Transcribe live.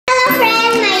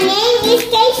name is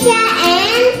Keisha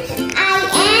and I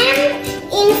am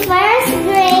in first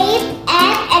grade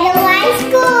at Edelweiss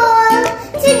School.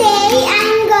 Today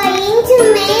I'm going to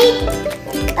make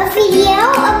a video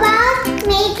about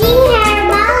making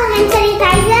herbal hand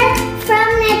sanitizer from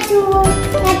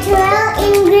natural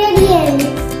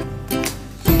ingredients.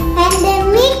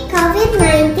 Pandemic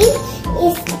COVID-19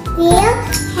 is still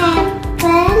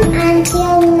happening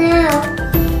until now.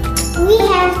 We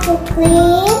have to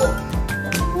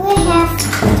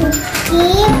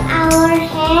keep our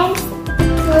hands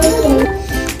clean.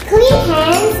 Clean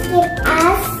hands keep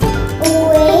us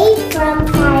away from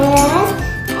virus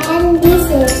and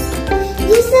disease.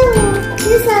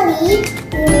 Usually,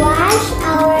 we wash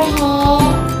our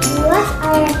hands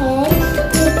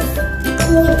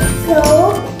with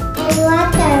soap and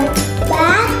water.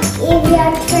 But if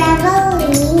you're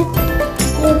traveling,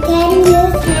 you can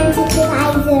use hand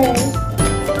sanitizer.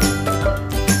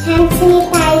 Hand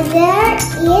sanitizer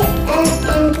is an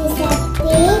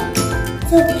antiseptic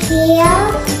to kill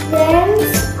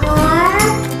germs or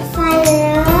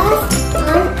virus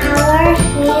on our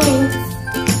hands.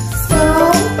 So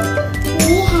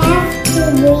we have to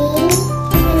bring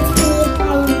hand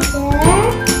sanitizer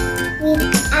with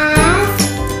us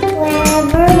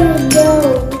wherever we go.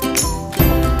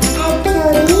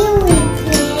 Actually, we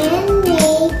can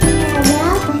make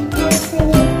herbal hand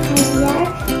sanitizer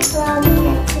from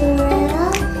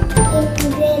natural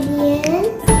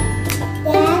ingredients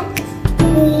that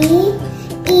we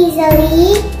easily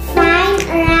find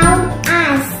around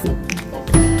us.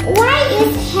 Why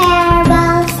is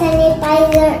herbal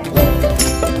sanitizer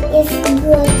is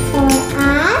good for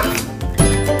us?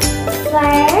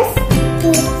 First, to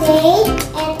take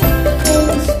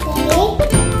advantage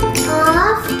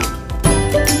of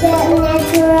the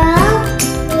natural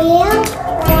world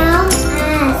around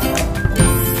us.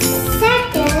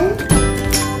 Second,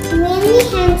 many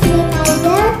hand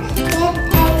sanitizer that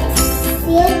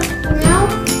exist now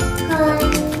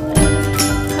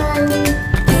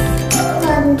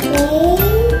contain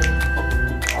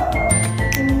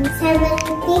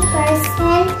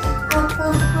 70%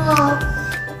 alcohol.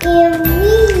 If